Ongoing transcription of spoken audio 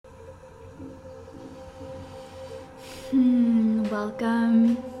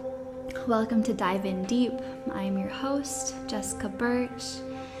Welcome to Dive In Deep. I'm your host, Jessica Birch.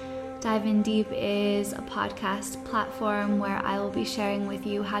 Dive In Deep is a podcast platform where I will be sharing with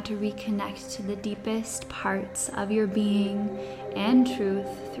you how to reconnect to the deepest parts of your being and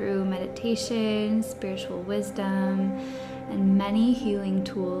truth through meditation, spiritual wisdom, and many healing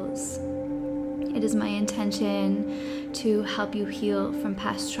tools. It is my intention to help you heal from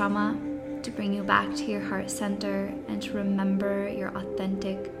past trauma, to bring you back to your heart center, and to remember your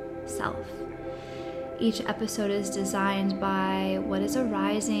authentic self. Each episode is designed by what is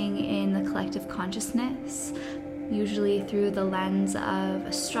arising in the collective consciousness, usually through the lens of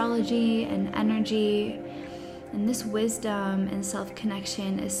astrology and energy. And this wisdom and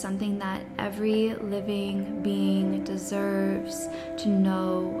self-connection is something that every living being deserves to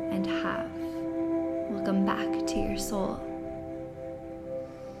know and have. Welcome back to your soul.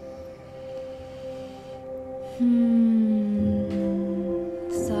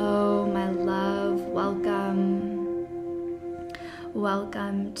 So, my love,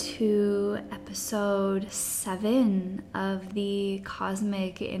 welcome to episode 7 of the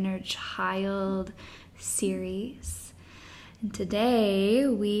Cosmic Inner Child series. And today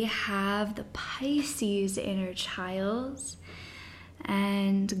we have the Pisces Inner Child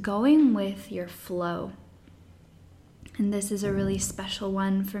and going with your flow. And this is a really special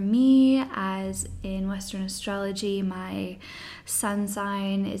one for me, as in Western astrology, my sun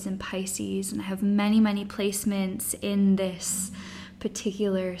sign is in Pisces, and I have many placements in this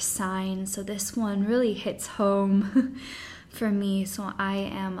particular sign. So this one really hits home for me. So I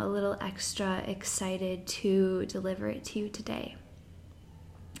am a little extra excited to deliver it to you today.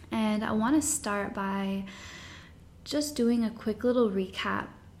 And I want to start by just doing a quick little recap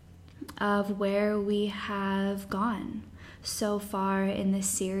of where we have gone so far in this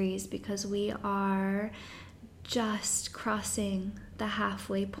series, because we are just crossing the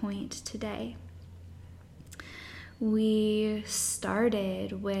halfway point today. We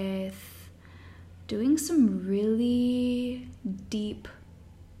started with doing some really deep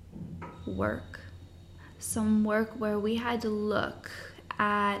work, some work where we had to look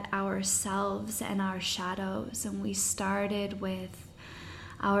at ourselves and our shadows, and we started with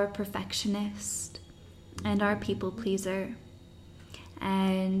our perfectionist and our people pleaser,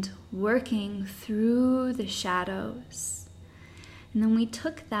 and working through the shadows. And then we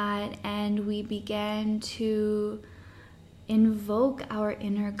took that and we began to invoke our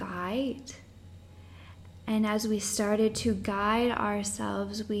inner guide. And as we started to guide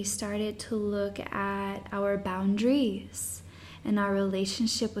ourselves, we started to look at our boundaries and our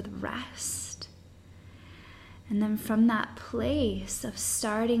relationship with rest. And then from that place of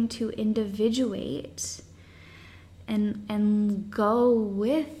starting to individuate and go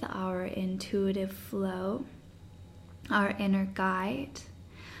with our intuitive flow, our inner guide,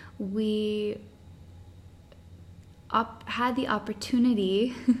 we had the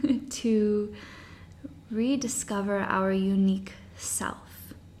opportunity to rediscover our unique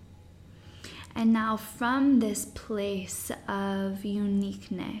self. And now from this place of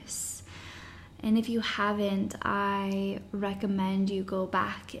uniqueness, and if you haven't, I recommend you go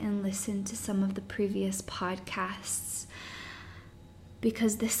back and listen to some of the previous podcasts,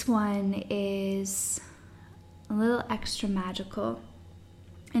 because this one is a little extra magical,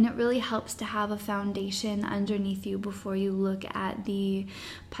 and it really helps to have a foundation underneath you before you look at the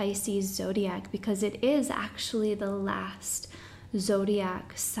Pisces zodiac, because it is actually the last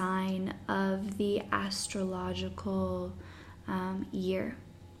zodiac sign of the astrological year.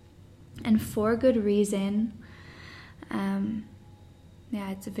 And for good reason.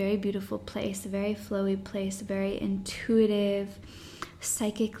 It's a very beautiful place, a very flowy place, a very intuitive,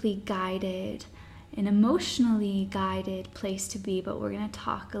 psychically guided, an emotionally guided place to be. But we're going to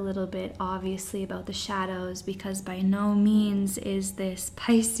talk a little bit, obviously, about the shadows, because by no means is this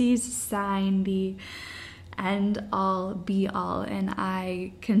Pisces sign the end all be all. And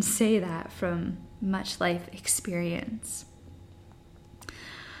I can say that from much life experience.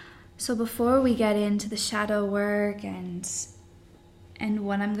 So before we get into the shadow work and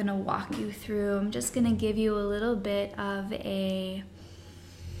what I'm going to walk you through, I'm just going to give you a little bit of a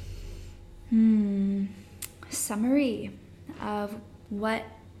summary of what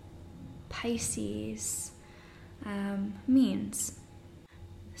Pisces means.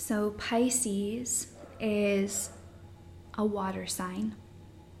 So Pisces is a water sign,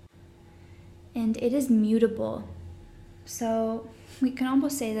 and it is mutable. So we can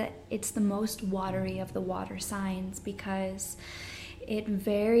almost say that it's the most watery of the water signs, because it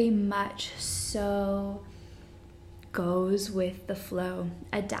very much so goes with the flow,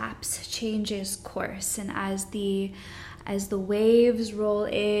 adapts, changes course. And as the waves roll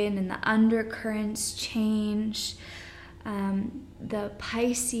in and the undercurrents change, the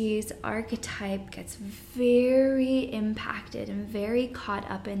Pisces archetype gets very impacted and very caught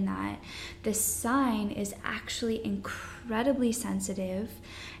up in that. This sign is actually incredibly sensitive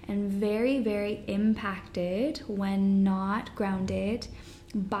and very, very impacted when not grounded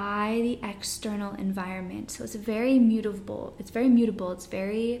by the external environment. So it's very mutable. It's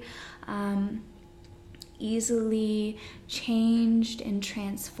very easily changed and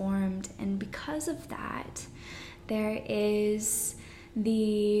transformed. And because of that, there is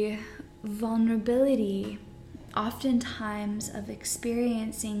the vulnerability oftentimes of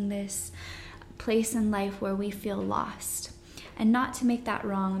experiencing this place in life where we feel lost. And not to make that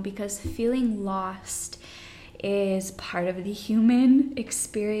wrong, because feeling lost is part of the human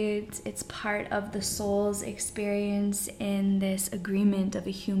experience. It's part of the soul's experience in this agreement of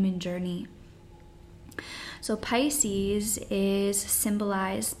a human journey. So Pisces is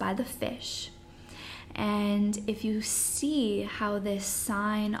symbolized by the fish. And if you see how this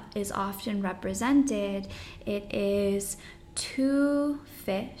sign is often represented, it is two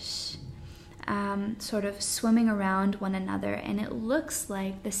fish sort of swimming around one another, and it looks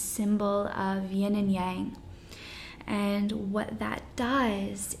like the symbol of yin and yang. And what that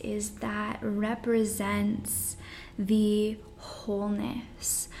does is that represents the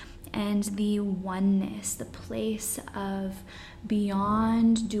wholeness and the oneness, the place of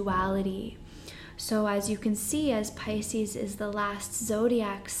beyond duality. So as you can see, as Pisces is the last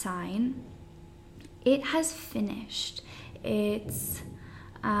zodiac sign, it has finished its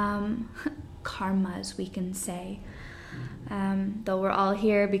karmas, we can say. Though we're all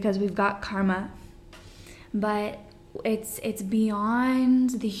here because we've got karma. But it's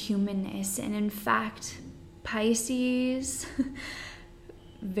beyond the humanness. And in fact, Pisces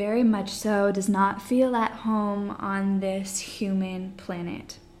very much so does not feel at home on this human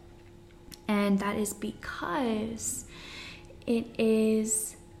planet. And that is because it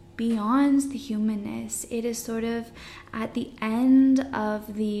is beyond the humanness. It is sort of at the end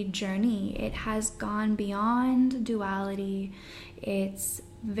of the journey. It has gone beyond duality. It's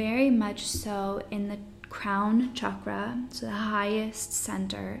very much so in the crown chakra, so the highest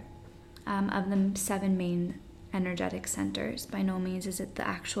center of the 7 main energetic centers. By no means is it the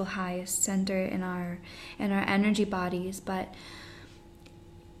actual highest center in our energy bodies, but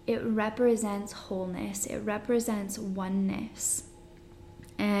it represents wholeness. It represents oneness.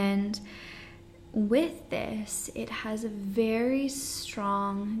 And with this, it has a very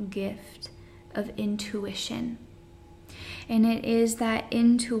strong gift of intuition. And it is that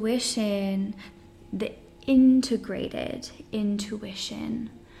intuition, the integrated intuition,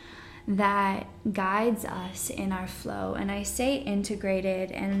 that guides us in our flow. And I say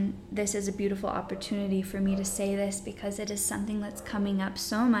integrated, and this is a beautiful opportunity for me to say this because it is something that's coming up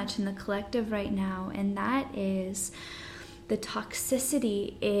so much in the collective right now, and that is the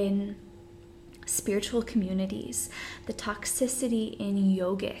toxicity in spiritual communities, the toxicity in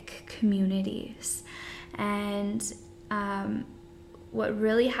yogic communities. And what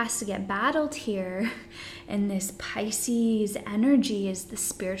really has to get battled here in this Pisces energy is the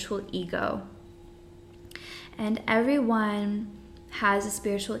spiritual ego. And everyone has a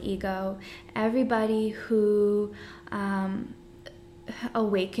spiritual ego. Everybody who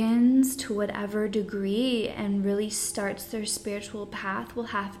awakens to whatever degree and really starts their spiritual path will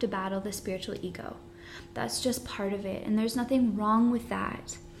have to battle the spiritual ego. That's just part of it, and there's nothing wrong with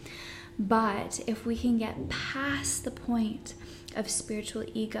that. But if we can get past the point of spiritual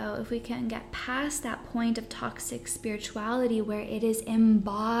ego, if we can get past that point of toxic spirituality where it is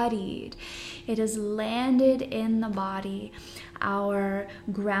embodied, it is landed in the body, our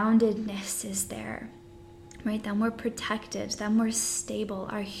groundedness is there, right? Then we're protected, then we're stable,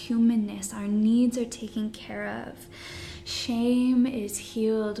 our humanness, our needs are taken care of. Shame is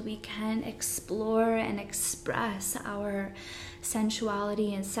healed. We can explore and express our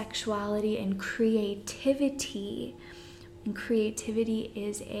sensuality and sexuality and creativity. And creativity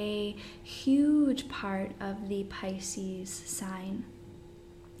is a huge part of the Pisces sign.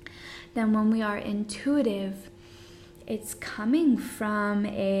 Then when we are intuitive, it's coming from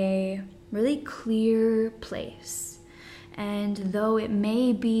a really clear place. And though it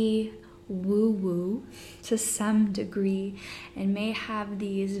may be woo-woo to some degree and may have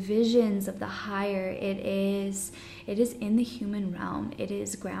these visions of the higher, it is in the human realm. It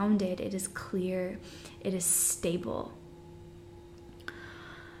is grounded, it is clear, it is stable.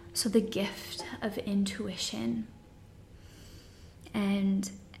 So the gift of intuition and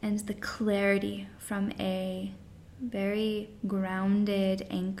the clarity from a very grounded,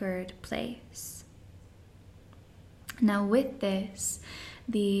 anchored place. Now with this,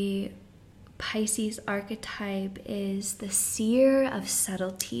 the Pisces archetype is the seer of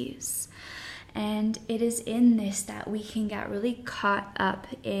subtleties. And it is in this that we can get really caught up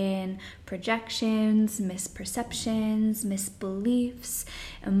in projections, misperceptions, misbeliefs,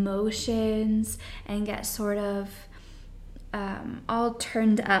 emotions, and get sort of all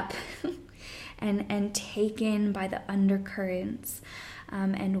turned up and taken by the undercurrents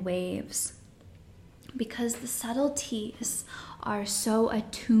and waves. Because the subtleties are so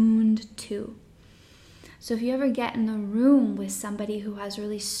attuned to. So if you ever get in a room with somebody who has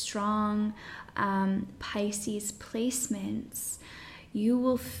really strong Pisces placements, you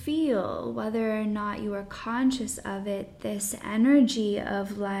will feel, whether or not you are conscious of it, this energy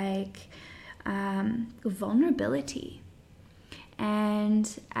of like vulnerability.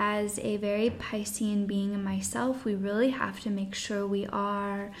 And as a very Piscean being in myself, we really have to make sure we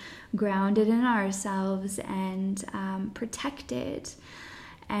are grounded in ourselves and protected,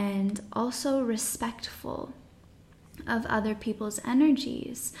 and also respectful of other people's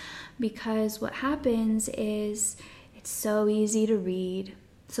energies, because what happens is it's so easy to read.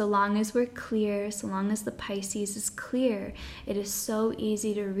 So long as we're clear, so long as the Pisces is clear, it is so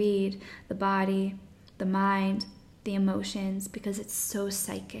easy to read the body, the mind, the emotions, because it's so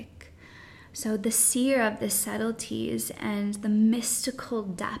psychic. So the seer of the subtleties and the mystical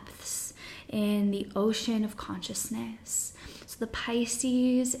depths in the ocean of consciousness. So the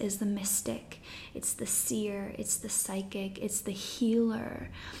Pisces is the mystic, it's the seer, it's the psychic, it's the healer,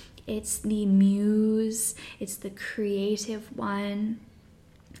 it's the muse, it's the creative one.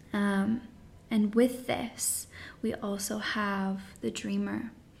 And with this, we also have the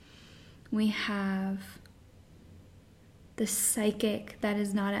dreamer. We have the psychic that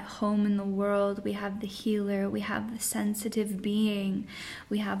is not at home in the world. We have the healer. We have the sensitive being.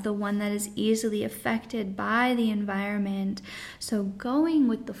 We have the one that is easily affected by the environment. So going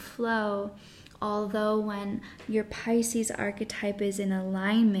with the flow, although when your Pisces archetype is in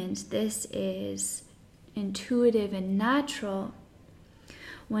alignment, this is intuitive and natural.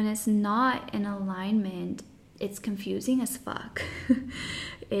 When it's not in alignment, it's confusing as fuck.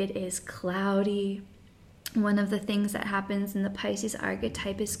 It is cloudy. One of the things that happens in the Pisces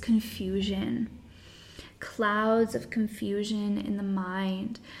archetype is confusion. Clouds of confusion in the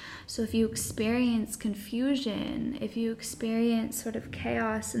mind. So if you experience confusion, if you experience sort of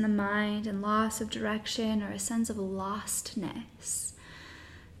chaos in the mind and loss of direction or a sense of lostness,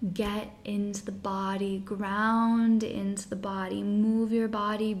 get into the body, ground into the body, move your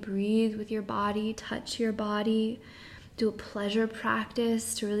body, breathe with your body, touch your body. Do a pleasure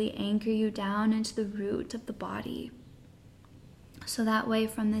practice to really anchor you down into the root of the body. So that way,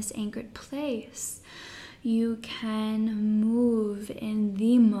 from this anchored place, you can move in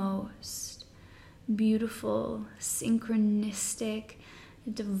the most beautiful, synchronistic,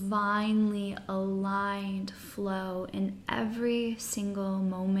 divinely aligned flow in every single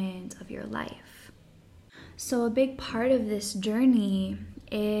moment of your life. So a big part of this journey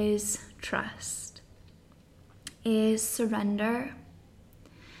is trust. Is surrender,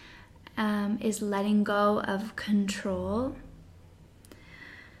 is letting go of control,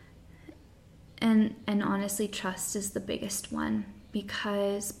 and honestly, trust is the biggest one,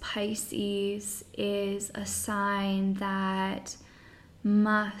 because Pisces is a sign that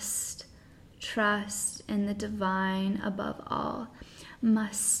must trust in the divine above all,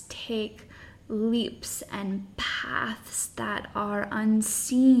 must take leaps and paths that are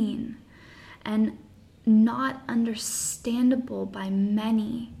unseen and not understandable by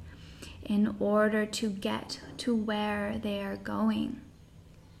many in order to get to where they are going.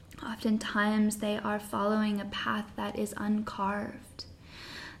 Oftentimes they are following a path that is uncarved,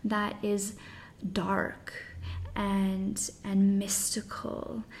 that is dark and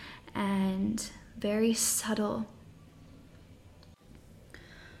mystical and very subtle.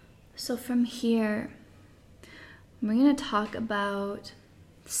 So from here, we're going to talk about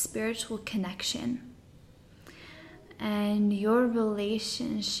spiritual connection and your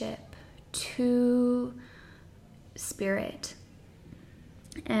relationship to spirit.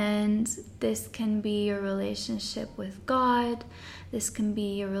 And this can be your relationship with God, this can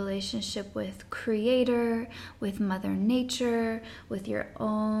be your relationship with Creator, with Mother Nature, with your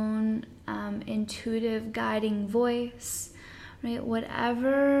own intuitive guiding voice, right?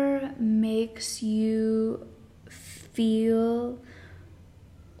 Whatever makes you feel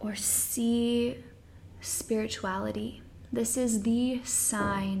or see spirituality. This is the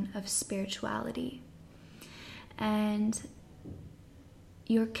sign of spirituality. And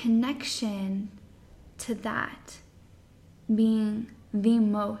your connection to that being the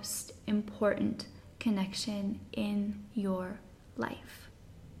most important connection in your life.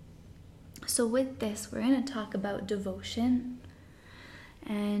 So with this, we're going to talk about devotion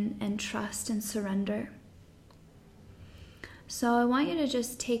and trust and surrender. So I want you to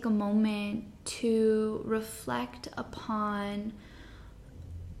just take a moment to reflect upon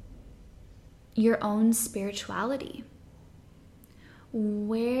your own spirituality.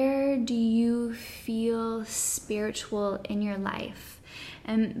 Where do you feel spiritual in your life?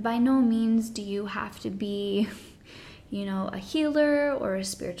 And by no means do you have to be, a healer or a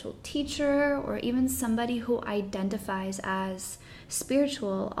spiritual teacher or even somebody who identifies as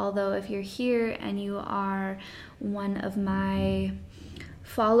spiritual. Although if you're here and you are one of my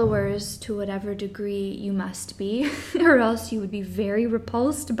followers to whatever degree you must be, or else you would be very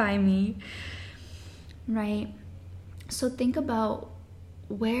repulsed by me, right? So think about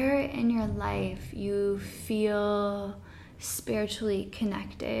where in your life you feel spiritually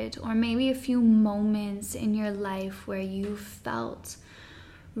connected, or maybe a few moments in your life where you felt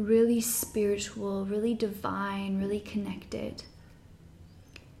really spiritual, really divine, really connected.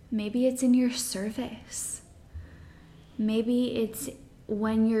 Maybe it's in your service. Maybe it's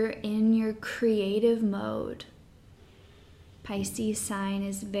when you're in your creative mode. Pisces sign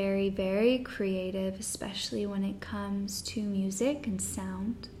is very, very creative, especially when it comes to music and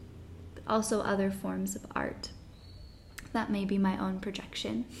sound, but also other forms of art. That may be my own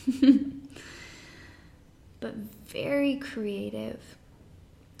projection. But very creative.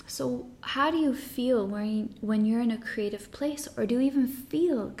 So how do you feel when you're in a creative place? Or do you even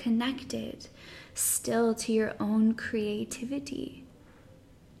feel connected still to your own creativity?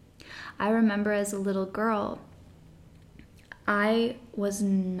 I remember as a little girl, I was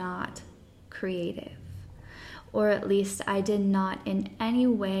not creative. Or at least I did not in any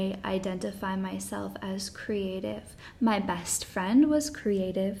way identify myself as creative. My best friend was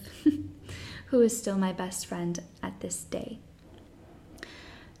creative, who is still my best friend at this day.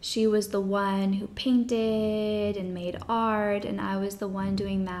 She was the one who painted and made art, and I was the one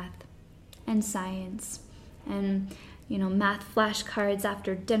doing math and science and math flashcards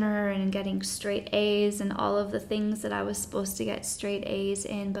after dinner and getting straight A's and all of the things that I was supposed to get straight A's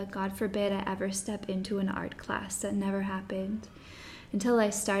in, but God forbid I ever step into an art class. That never happened until I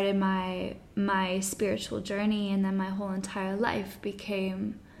started my spiritual journey, and then my whole entire life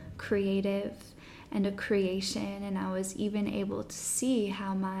became creative and a creation, and I was even able to see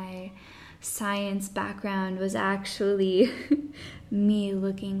how my science background was actually me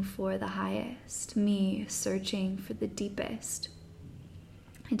looking for the highest, me searching for the deepest.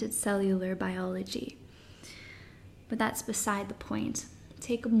 I did cellular biology, but that's beside the point.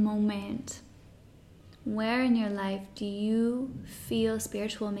 Take a moment. Where in your life do you feel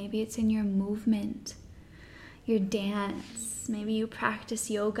spiritual? Maybe it's in your movement, your dance. Maybe you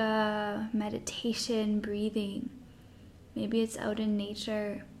practice yoga, meditation, breathing. Maybe it's out in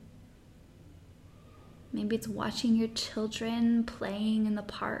nature. Maybe it's watching your children playing in the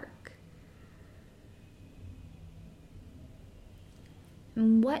park.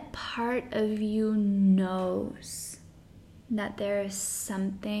 And what part of you knows that there is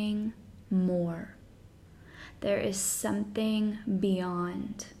something more? There is something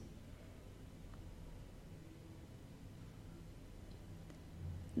beyond.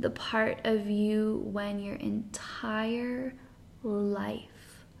 The part of you when your entire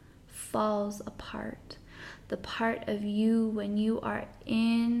life falls apart. The part of you when you are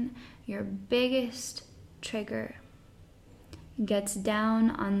in your biggest trigger, gets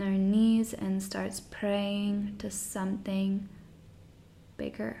down on their knees and starts praying to something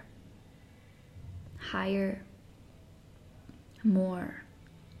bigger, higher, more.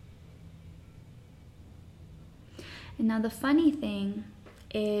 And now the funny thing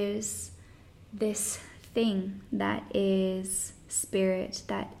is, this thing that is spirit,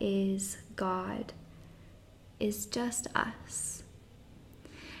 that is God, is just us.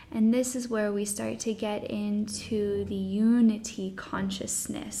 And this is where we start to get into the unity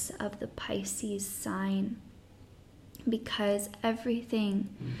consciousness of the Pisces sign, because everything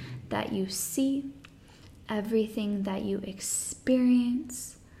that you see, everything that you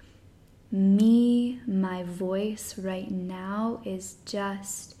experience, me, my voice right now is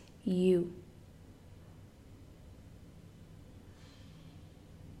just you.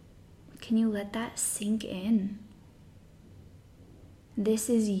 Can you let that sink in? This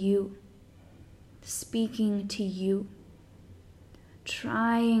is you, speaking to you,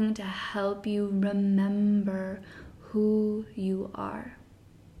 trying to help you remember who you are.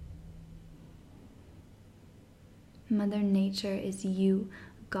 Mother Nature is you.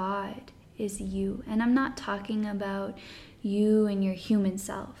 God is you. And I'm not talking about you and your human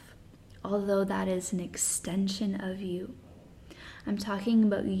self, although that is an extension of you. I'm talking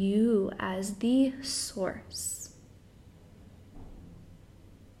about you as the source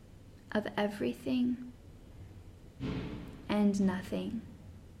of everything and nothing.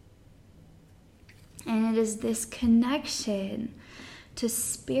 And it is this connection to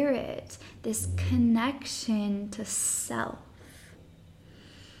spirit, this connection to self,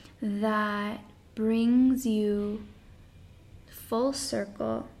 that brings you full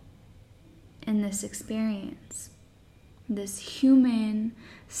circle in this experience, this human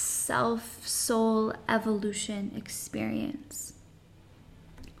self-soul evolution experience.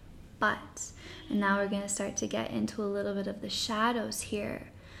 But, and now we're going to start to get into a little bit of the shadows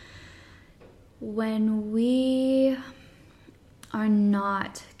here. When we are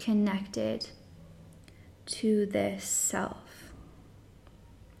not connected to this self,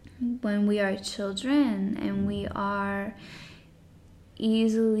 when we are children and we are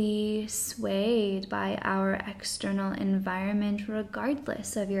easily swayed by our external environment,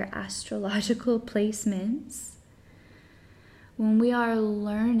 regardless of your astrological placements, when we are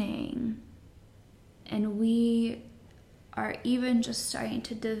learning and we are even just starting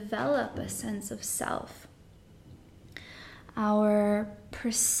to develop a sense of self, our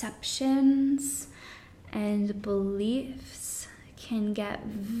perceptions and beliefs can get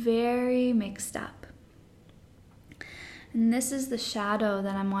very mixed up. And this is the shadow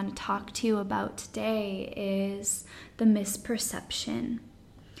that I want to talk to you about today, is the misperception,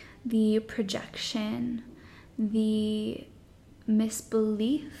 the projection, the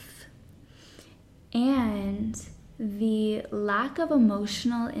misbelief, and the lack of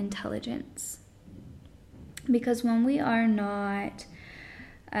emotional intelligence. Because when we are not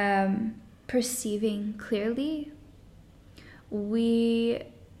perceiving clearly, we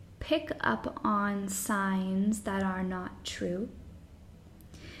pick up on signs that are not true.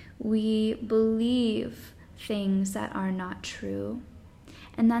 We believe things that are not true.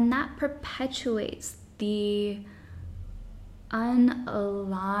 And then that perpetuates the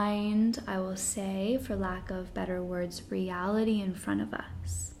unaligned, I will say, for lack of better words, reality in front of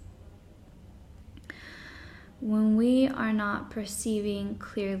us. When we are not perceiving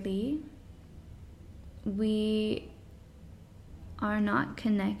clearly, we are not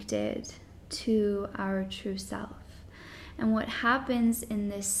connected to our true self. And what happens in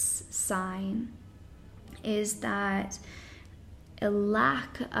this sign is that a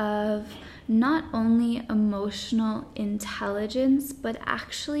lack of not only emotional intelligence, but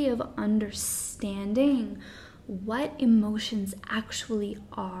actually of understanding what emotions actually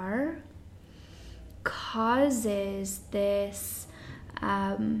are, causes this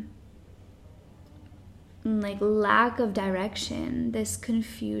lack of direction, this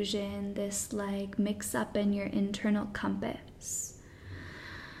confusion, this mix up in your internal compass.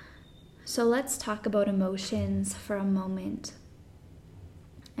 So let's talk about emotions for a moment.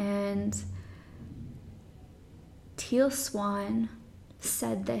 And Teal Swan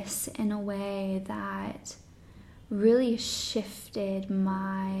said this in a way that really shifted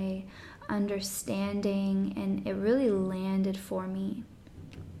my understanding, and it really landed for me.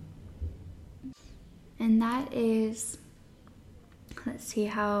 And that is, let's see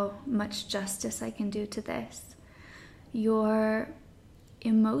how much justice I can do to this. Your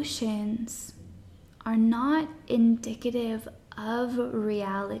emotions are not indicative of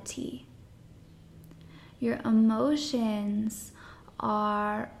reality. Your emotions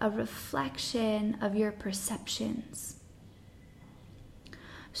are a reflection of your perceptions.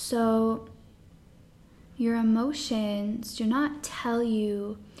 So your emotions do not tell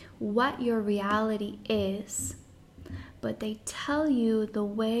you what your reality is, but they tell you the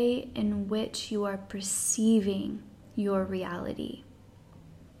way in which you are perceiving your reality.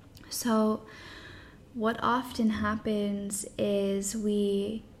 So what often happens is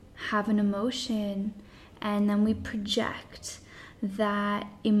we have an emotion and then we project that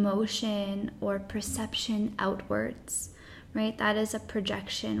emotion or perception outwards, right? That is a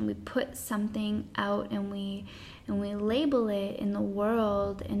projection. We put something out and we label it in the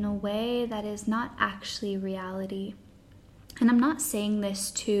world in a way that is not actually reality. And I'm not saying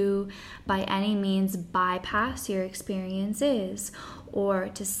this to, by any means, bypass your experiences or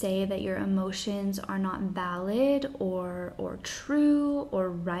to say that your emotions are not valid or true or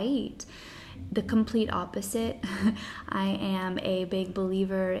right. The complete opposite. I am a big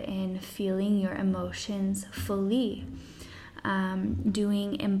believer in feeling your emotions fully,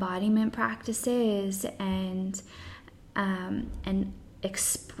 doing embodiment practices and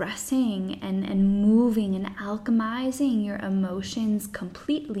expressing and moving and alchemizing your emotions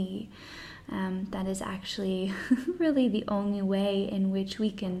completely That is actually really the only way in which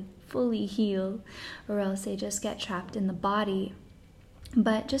we can fully heal, or else they just get trapped in the body.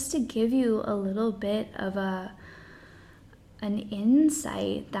 But just to give you a little bit of an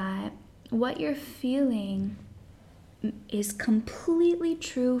insight that what you're feeling is completely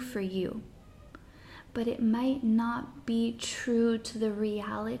true for you, but it might not be true to the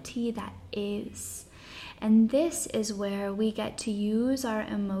reality that is. And this is where we get to use our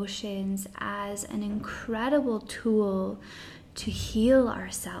emotions as an incredible tool to heal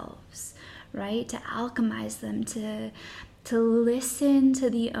ourselves, right? To alchemize them, to listen to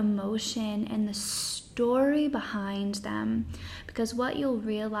the emotion and the story behind them. Because what you'll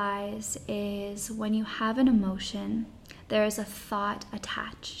realize is when you have an emotion, there is a thought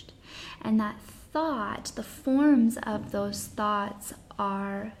attached. And that thought, the forms of those thoughts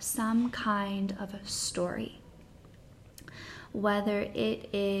are some kind of a story. Whether it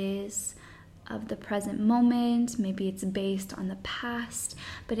is of the present moment, maybe it's based on the past,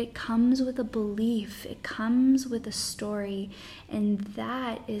 but it comes with a belief, it comes with a story, and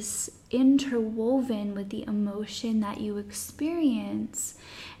that is interwoven with the emotion that you experience.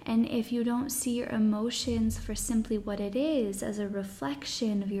 And if you don't see your emotions for simply what it is, as a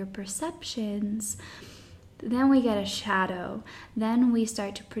reflection of your perceptions, then we get a shadow. Then we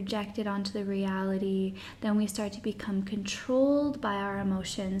start to project it onto the reality. Then we start to become controlled by our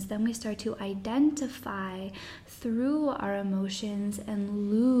emotions. Then we start to identify through our emotions and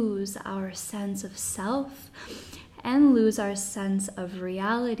lose our sense of self and lose our sense of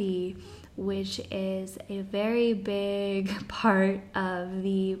reality, which is a very big part of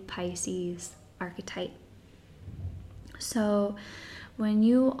the Pisces archetype. So when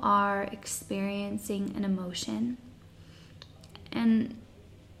you are experiencing an emotion, and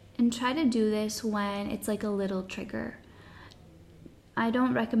try to do this when it's like a little trigger. I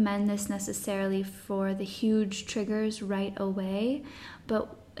don't recommend this necessarily for the huge triggers right away,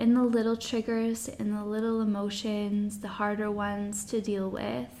 but in the little triggers, in the little emotions, the harder ones to deal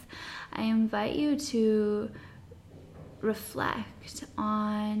with, I invite you to reflect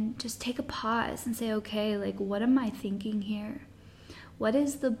on, just take a pause and say, okay, like, what am I thinking here? What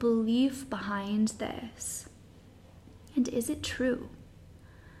is the belief behind this? And is it true?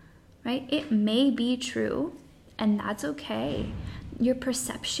 Right? It may be true, and that's okay. Your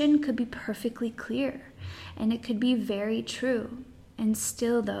perception could be perfectly clear, and it could be very true. And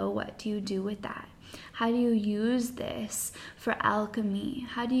still, though, what do you do with that? How do you use this for alchemy?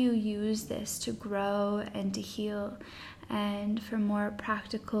 How do you use this to grow and to heal? And for more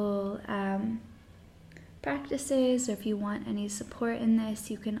practical practices, or if you want any support in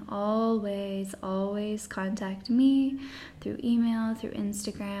this, you can always contact me through email, through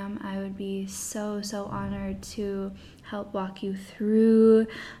Instagram. I would be so honored to help walk you through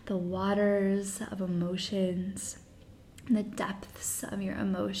the waters of emotions, the depths of your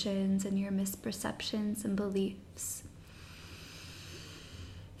emotions and your misperceptions and beliefs.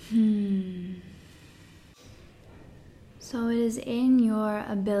 So it is in your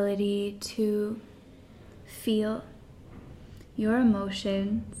ability to feel your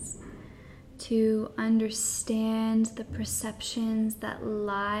emotions, to understand the perceptions that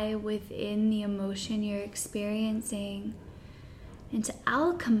lie within the emotion you're experiencing, and to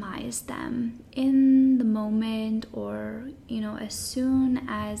alchemize them in the moment, or as soon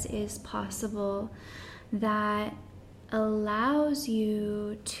as is possible, that allows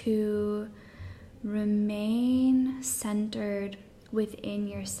you to remain centered within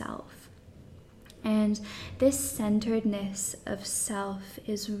yourself. And this centeredness of self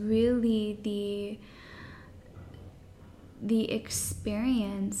is really the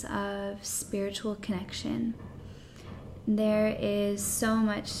experience of spiritual connection. There is so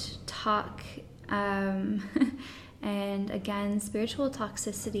much talk and again, spiritual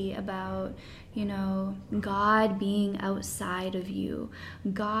toxicity about, God being outside of you,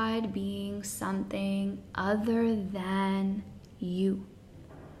 God being something other than you,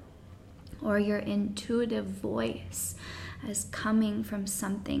 or your intuitive voice as coming from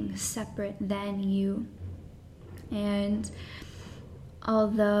something separate than you. And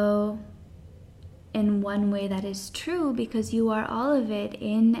although in one way that is true, because you are all of it,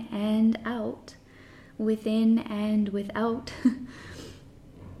 in and out, within and without,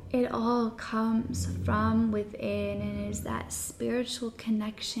 it all comes from within, and is that spiritual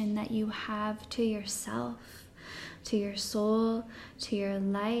connection that you have to yourself, to your soul, to your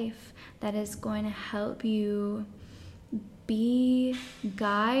life, that is going to help you be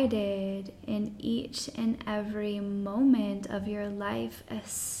guided in each and every moment of your life,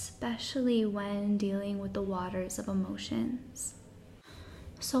 especially when dealing with the waters of emotions.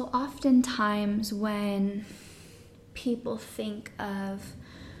 So oftentimes when people think of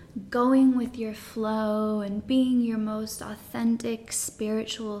going with your flow and being your most authentic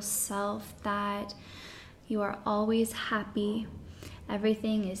spiritual self, that you are always happy,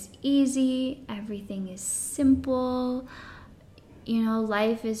 everything is easy, everything is simple,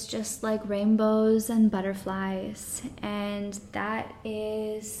 life is just like rainbows and butterflies. And that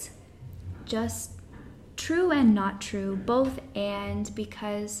is just true and not true, both and,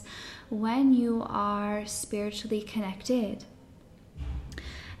 because when you are spiritually connected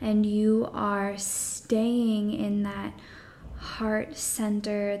and you are staying in that heart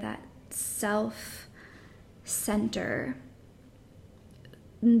center, that self center,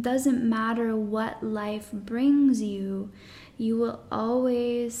 it doesn't matter what life brings you, you will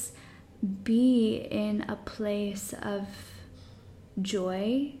always be in a place of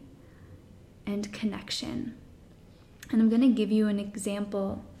joy and connection. And I'm going to give you an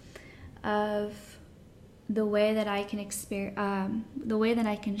example of the way that I can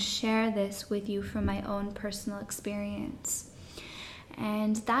share this with you from my own personal experience.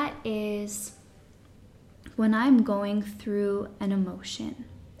 And that is when I'm going through an emotion,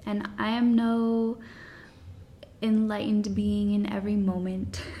 and I am no enlightened being in every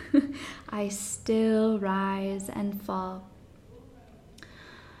moment. I still rise and fall.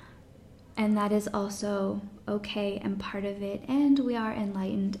 And that is also okay and part of it, and we are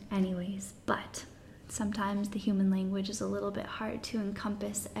enlightened anyways. But sometimes the human language is a little bit hard to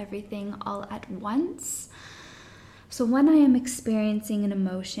encompass everything all at once. So when I am experiencing an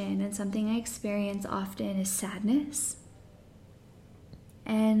emotion, and something I experience often is sadness,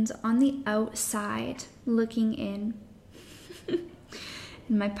 and on the outside looking in,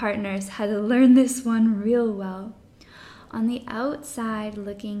 and my partners had to learn this one real well. On the outside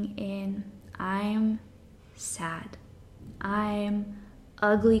looking in, I'm sad. I'm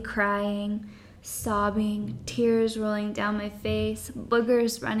ugly crying, sobbing, tears rolling down my face,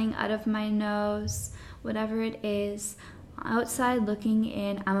 boogers running out of my nose, whatever it is. Outside looking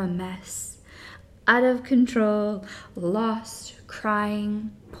in, I'm a mess. Out of control, lost,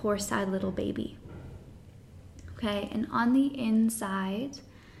 crying, poor sad little baby. Okay, and on the inside,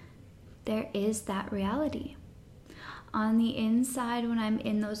 there is that reality. On the inside, when I'm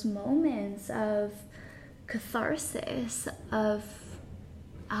in those moments of catharsis, of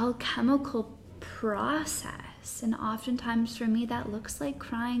alchemical process, and oftentimes for me that looks like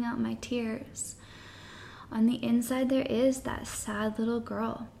crying out my tears. On the inside, there is that sad little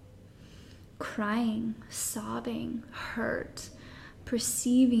girl, crying, sobbing, hurt,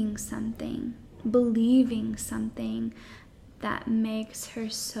 perceiving something, believing something that makes her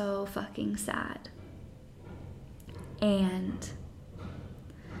so fucking sad. And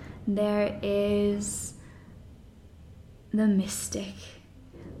there is the mystic,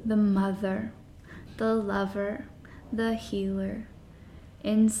 the mother, the lover, the healer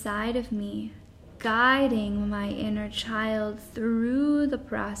inside of me, guiding my inner child through the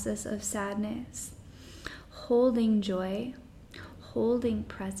process of sadness, holding joy, holding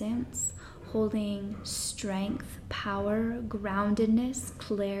presence, holding strength, power, groundedness,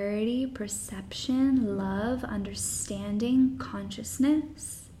 clarity, perception, love, understanding,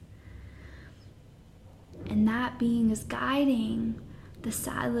 consciousness. And that being is guiding the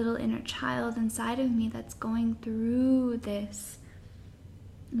sad little inner child inside of me that's going through this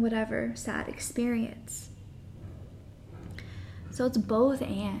whatever sad experience. So it's both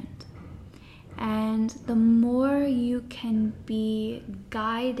and. And the more you can be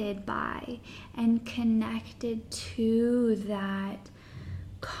guided by and connected to that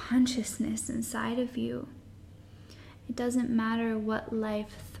consciousness inside of you, it doesn't matter what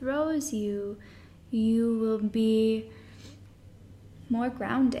life throws you, you will be more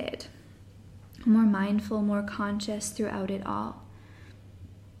grounded, more mindful, more conscious throughout it all.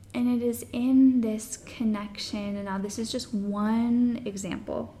 And it is in this connection, and now this is just one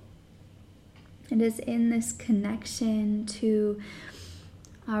example. It is in this connection to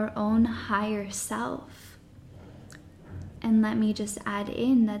our own higher self. And let me just add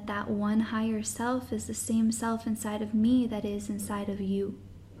in that that one higher self is the same self inside of me that is inside of you.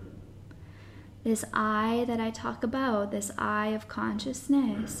 This I that I talk about, this I of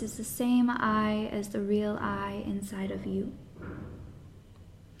consciousness, is the same I as the real I inside of you.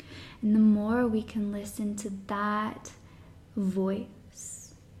 And the more we can listen to that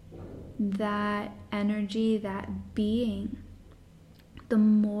voice, that energy, that being, the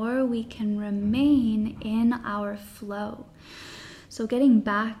more we can remain in our flow. So getting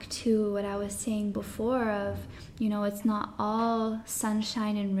back to what I was saying before of, it's not all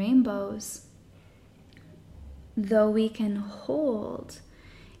sunshine and rainbows, though we can hold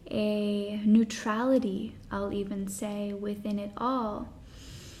a neutrality, I'll even say, within it all,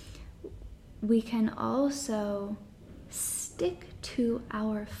 we can also stick to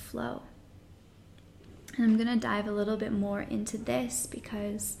our flow. And I'm going to dive a little bit more into this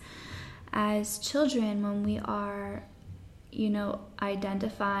because as children, when we are,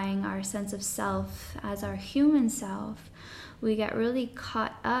 identifying our sense of self as our human self, we get really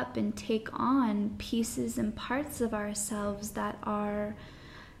caught up and take on pieces and parts of ourselves that are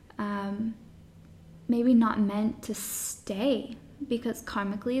maybe not meant to stay, because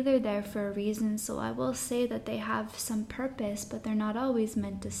karmically they're there for a reason. So I will say that they have some purpose, but they're not always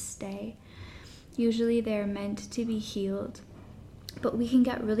meant to stay. Usually they're meant to be healed. But we can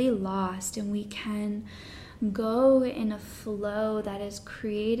get really lost, and we can go in a flow that is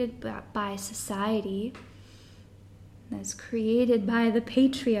created by society, that's created by the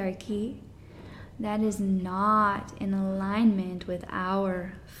patriarchy, that is not in alignment with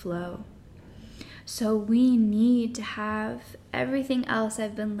our flow. So we need to have everything else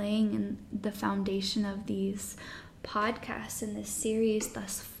I've been laying in the foundation of these podcasts in this series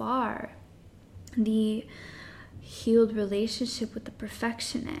thus far. The healed relationship with the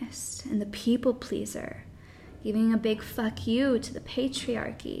perfectionist and the people pleaser, giving a big fuck you to the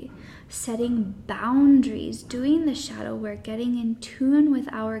patriarchy, setting boundaries, doing the shadow work, getting in tune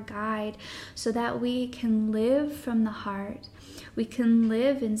with our guide so that we can live from the heart. We can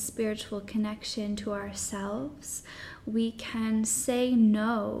live in spiritual connection to ourselves. We can say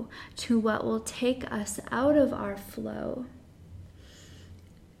no to what will take us out of our flow,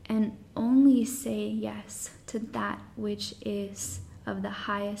 and only say yes to that which is of the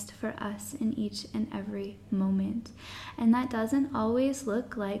highest for us in each and every moment. And that doesn't always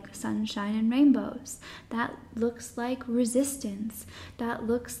look like sunshine and rainbows. That looks like resistance. That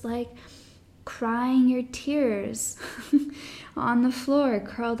looks like crying your tears on the floor,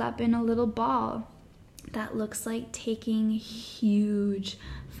 curled up in a little ball. That looks like taking huge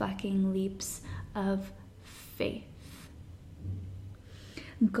fucking leaps of faith.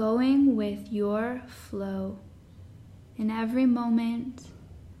 Going with your flow in every moment,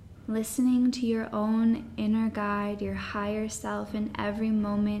 listening to your own inner guide, your higher self in every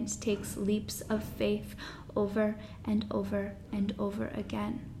moment takes leaps of faith over and over and over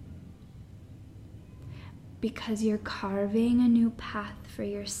again. Because you're carving a new path for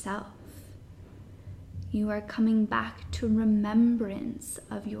yourself. You are coming back to remembrance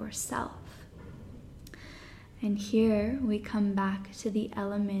of yourself. And here we come back to the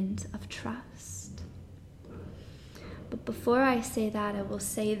element of trust. But before I say that, I will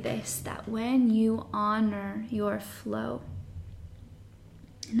say this, that when you honor your flow,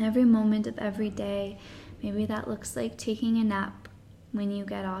 in every moment of every day, maybe that looks like taking a nap when you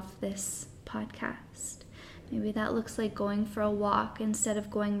get off this podcast. Maybe that looks like going for a walk instead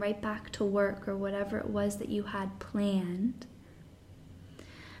of going right back to work or whatever it was that you had planned.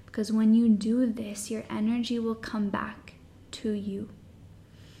 Because when you do this, your energy will come back to you.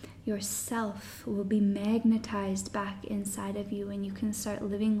 Yourself will be magnetized back inside of you, and you can start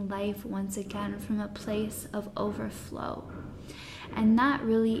living life once again from a place of overflow. And that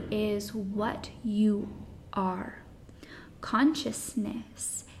really is what you are.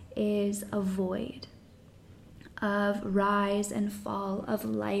 Consciousness is a void of rise and fall, of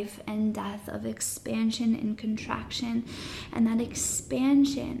life and death, of expansion and contraction. And that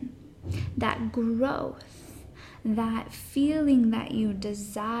expansion, that growth, that feeling that you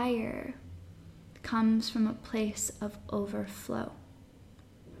desire comes from a place of overflow.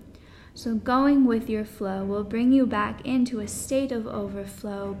 So going with your flow will bring you back into a state of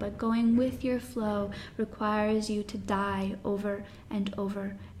overflow, but going with your flow requires you to die over and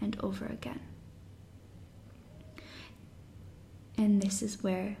over and over again. And this is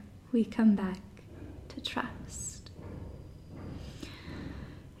where we come back to trust.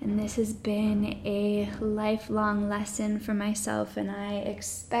 And this has been a lifelong lesson for myself, and I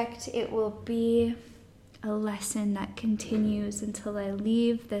expect it will be a lesson that continues until I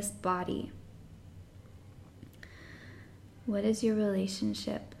leave this body. What is your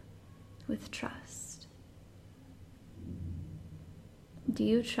relationship with trust? Do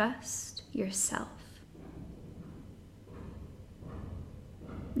you trust yourself?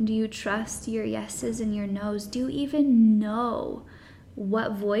 Do you trust your yeses and your nos? Do you even know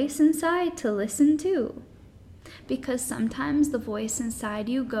what voice inside to listen to? Because sometimes the voice inside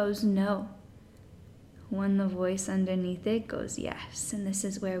you goes no, when the voice underneath it goes yes. And this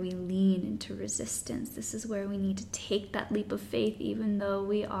is where we lean into resistance. This is where we need to take that leap of faith even though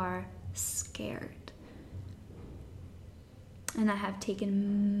we are scared. And I have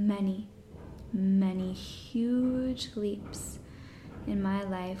taken many, many huge leaps in my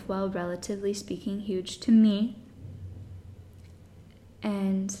life, well, relatively speaking, huge to me.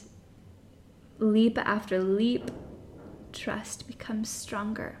 And leap after leap, trust becomes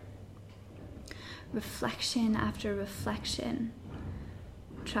stronger. Reflection after reflection,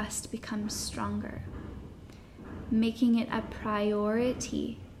 trust becomes stronger. Making it a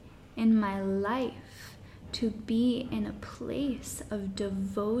priority in my life to be in a place of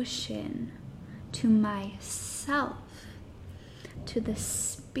devotion to myself, to the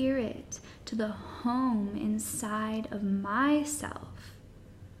spirit, to the home inside of myself,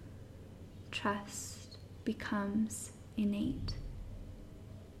 trust becomes innate.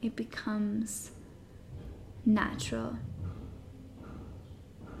 It becomes natural.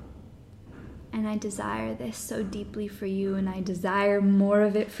 And I desire this so deeply for you, and I desire more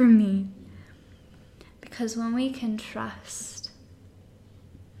of it for me. Because when we can trust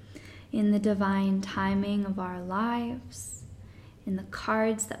in the divine timing of our lives, in the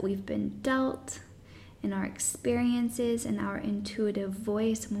cards that we've been dealt, in our experiences, in our intuitive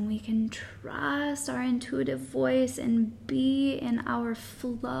voice, when we can trust our intuitive voice and be in our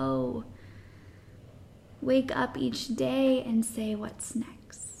flow, wake up each day and say, what's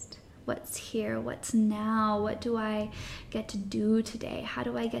next? What's here? What's now? What do I get to do today? How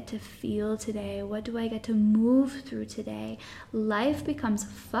do I get to feel today? What do I get to move through today? Life becomes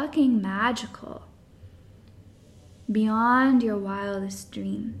fucking magical, beyond your wildest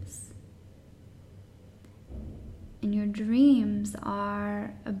dreams. And your dreams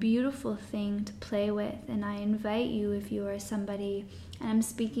are a beautiful thing to play with. And I invite you, if you are somebody, and I'm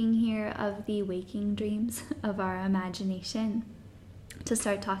speaking here of the waking dreams of our imagination. To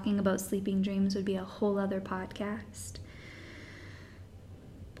start talking about sleeping dreams would be a whole other podcast.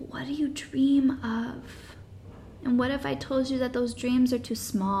 But what do you dream of? And what if I told you that those dreams are too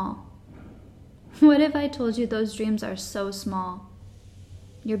small? What if I told you those dreams are so small?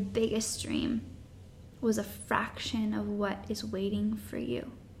 Your biggest dream was a fraction of what is waiting for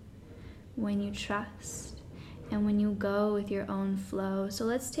you when you trust and when you go with your own flow. So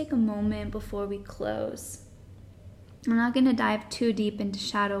let's take a moment before we close. I'm not going to dive too deep into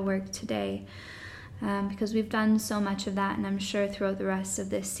shadow work today because we've done so much of that, and I'm sure throughout the rest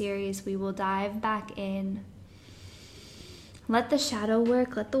of this series we will dive back in. Let the shadow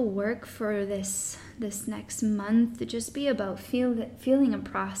work, let the work for this next month just be about feeling and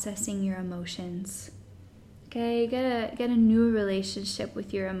processing your emotions. Okay, get a new relationship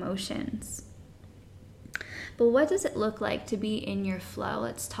with your emotions. But what does it look like to be in your flow?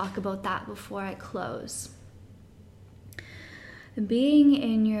 Let's talk about that before I close. Being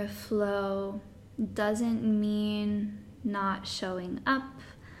in your flow doesn't mean not showing up,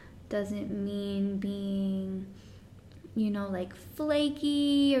 doesn't mean being, like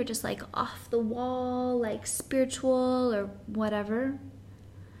flaky or just like off the wall, like spiritual or whatever.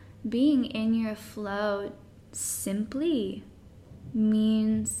 Being in your flow simply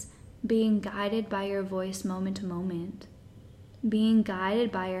means being guided by your voice moment to moment, being guided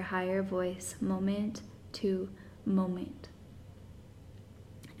by your higher voice moment to moment.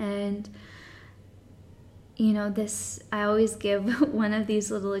 And I always give one of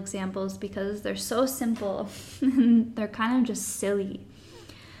these little examples because they're so simple and they're kind of just silly.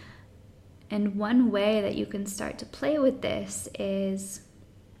 And one way that you can start to play with this is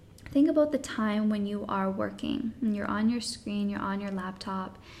think about the time when you are working and you're on your screen, you're on your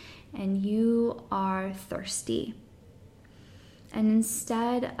laptop, and you are thirsty. And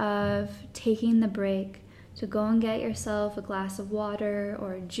instead of taking the break to go and get yourself a glass of water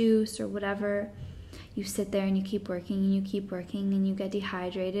or a juice or whatever, you sit there and you keep working and you keep working and you get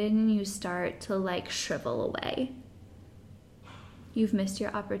dehydrated and you start to shrivel away. You've missed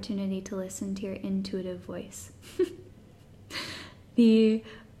your opportunity to listen to your intuitive voice. The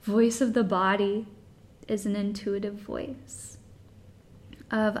voice of the body is an intuitive voice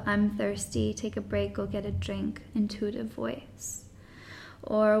of I'm thirsty, take a break, go get a drink, intuitive voice.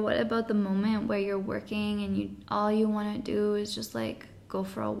 Or what about the moment where you're working and all you want to do is just go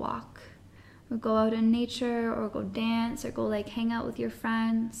for a walk or go out in nature or go dance or go hang out with your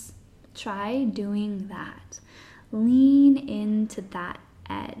friends? Try doing that. Lean into that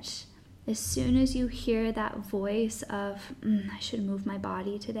edge. As soon as you hear that voice of I should move my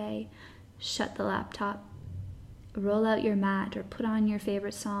body today, shut the laptop, roll out your mat or put on your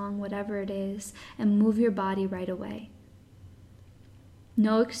favorite song, whatever it is, and move your body right away.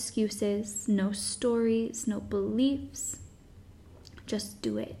 No excuses, no stories, no beliefs. Just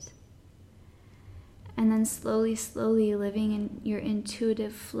do it. And then slowly living in your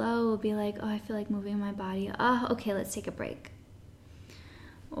intuitive flow will be I feel like moving my body. Okay, let's take a break.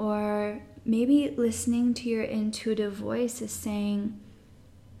 Or maybe listening to your intuitive voice is saying,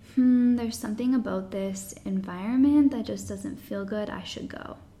 there's something about this environment that just doesn't feel good. I should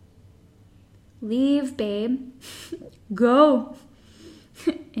go. Leave, babe. Go.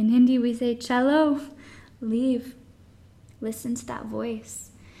 In Hindi, we say chalo. Leave. Listen to that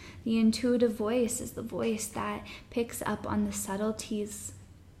voice. The intuitive voice is the voice that picks up on the subtleties.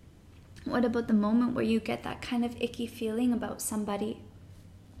 What about the moment where you get that kind of icky feeling about somebody?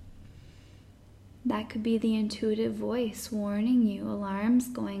 That could be the intuitive voice warning you, alarms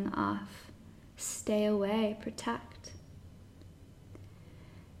going off. Stay away, protect.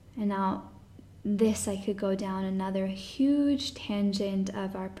 And now, this I could go down another huge tangent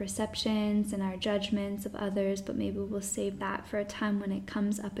of our perceptions and our judgments of others, but maybe we'll save that for a time when it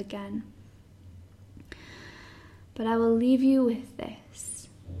comes up again. But I will leave you with this.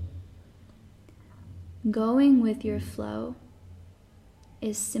 Going with your flow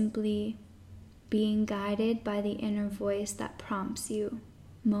is simply being guided by the inner voice that prompts you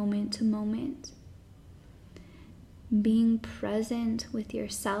moment to moment. Being present with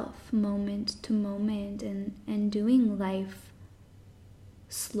yourself moment to moment and doing life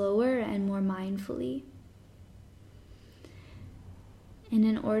slower and more mindfully. And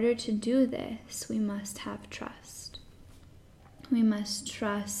in order to do this, we must have trust. We must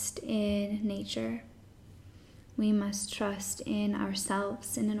trust in nature. We must trust in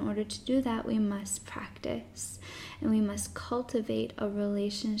ourselves. And in order to do that, we must practice. And we must cultivate a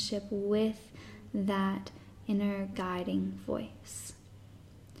relationship with that inner guiding voice.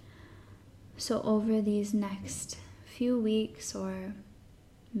 So over these next few weeks or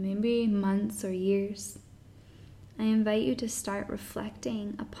maybe months or years, I invite you to start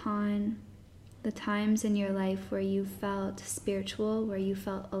reflecting upon the times in your life where you felt spiritual, where you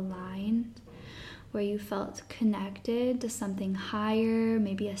felt aligned, where you felt connected to something higher,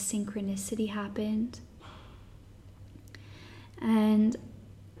 maybe a synchronicity happened. And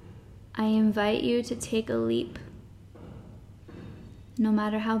I invite you to take a leap. No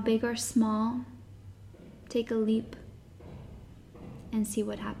matter how big or small, take a leap and see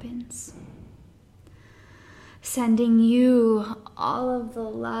what happens. Sending you all of the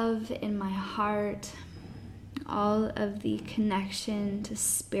love in my heart, all of the connection to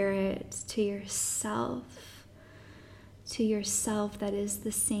spirit, to yourself that is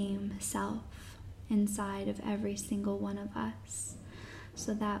the same self inside of every single one of us,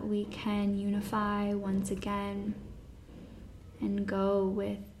 so that we can unify once again and go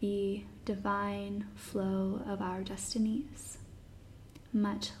with the divine flow of our destinies.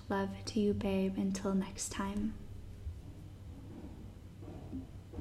 Much love to you, babe. Until next time.